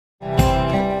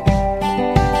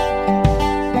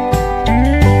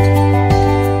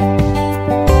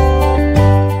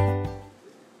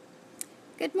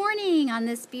on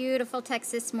this beautiful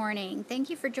Texas morning. Thank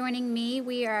you for joining me.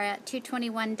 We are at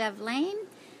 221 Dove Lane,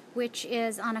 which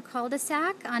is on a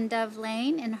cul-de-sac on Dove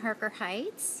Lane in Harker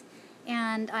Heights.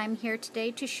 And I'm here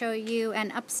today to show you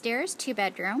an upstairs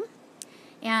 2-bedroom.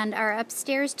 And our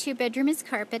upstairs 2-bedroom is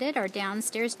carpeted. Our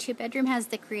downstairs 2-bedroom has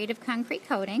the creative concrete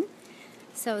coating.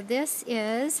 So this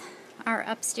is our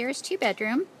upstairs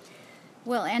 2-bedroom.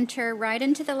 We'll enter right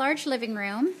into the large living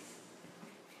room.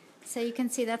 So you can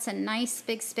see that's a nice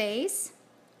big space.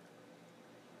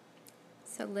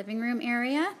 So living room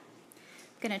area. I'm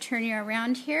going to turn you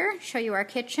around here, show you our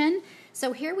kitchen.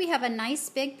 So here we have a nice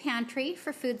big pantry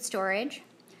for food storage.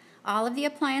 All of the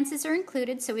appliances are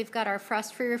included, so we've got our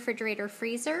frost-free refrigerator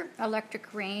freezer,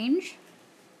 electric range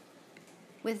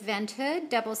with vent hood,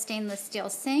 double stainless steel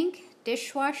sink,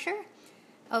 dishwasher.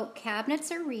 Oak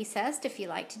cabinets are recessed. If you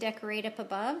like to decorate up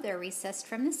above, they're recessed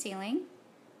from the ceiling.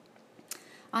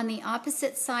 On the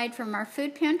opposite side from our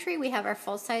food pantry, we have our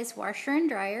full-size washer and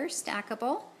dryer,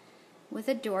 stackable, with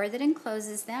a door that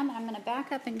encloses them. I'm going to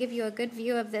back up and give you a good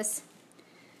view of this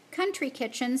country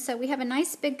kitchen. So we have a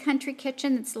nice big country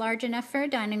kitchen that's large enough for a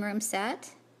dining room set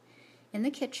in the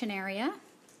kitchen area.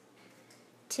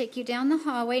 Take you down the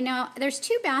hallway. Now there's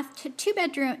two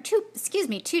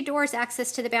doors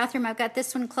access to the bathroom. I've got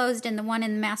this one closed and the one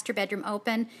in the master bedroom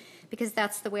open, because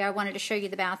that's the way I wanted to show you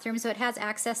the bathroom. So it has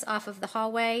access off of the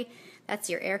hallway. That's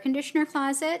your air conditioner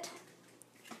closet.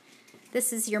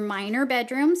 This is your minor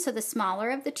bedroom, so the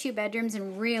smaller of the 2 bedrooms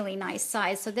and really nice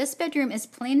size. So this bedroom is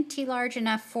plenty large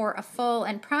enough for a full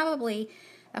and probably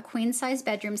a queen size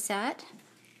bedroom set.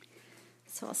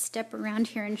 So I'll step around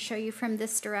here and show you from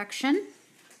this direction.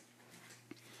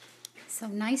 So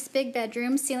nice big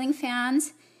bedroom, ceiling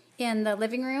fans in the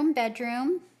living room,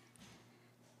 bedroom,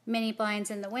 mini blinds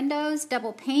in the windows,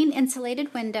 double pane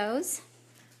insulated windows.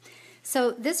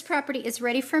 So this property is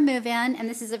ready for move-in, and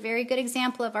this is a very good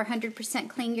example of our 100%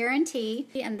 clean guarantee,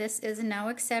 and this is no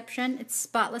exception. It's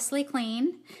spotlessly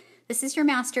clean. This is your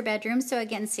master bedroom, so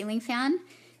again, ceiling fan,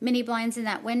 mini blinds in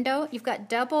that window. You've got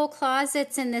double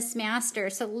closets in this master,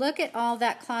 so look at all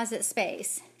that closet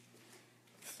space.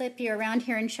 Flip you around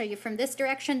here and show you from this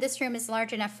direction. This room is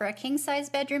large enough for a king-size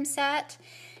bedroom set.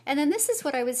 And then this is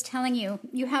what I was telling you.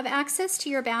 You have access to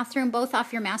your bathroom both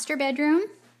off your master bedroom,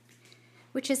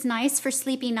 which is nice for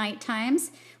sleepy night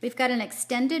times. We've got an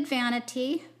extended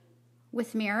vanity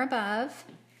with mirror above,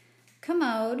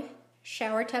 commode,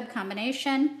 shower tub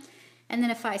combination. And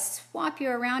then if I swap you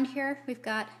around here, we've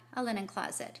got a linen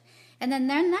closet. And then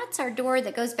that's our door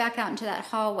that goes back out into that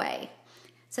hallway.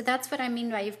 So that's what I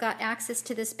mean by you've got access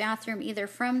to this bathroom either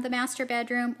from the master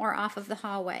bedroom or off of the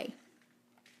hallway.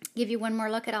 Give you one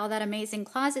more look at all that amazing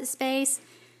closet space.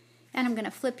 And I'm going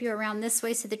to flip you around this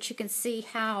way so that you can see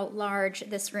how large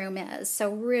this room is.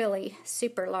 So really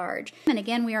super large. And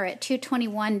again, we are at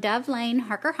 221 Dove Lane,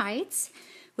 Harker Heights,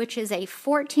 which is a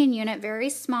 14-unit, very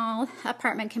small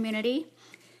apartment community.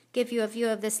 Give you a view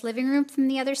of this living room from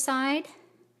the other side.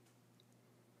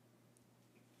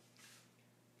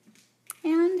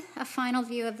 And a final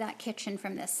view of that kitchen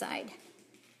from this side.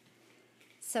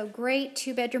 So great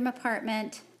 2-bedroom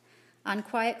apartment on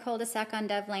quiet cul-de-sac on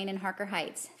Dove Lane in Harker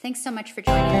Heights. Thanks so much for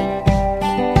joining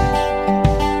me.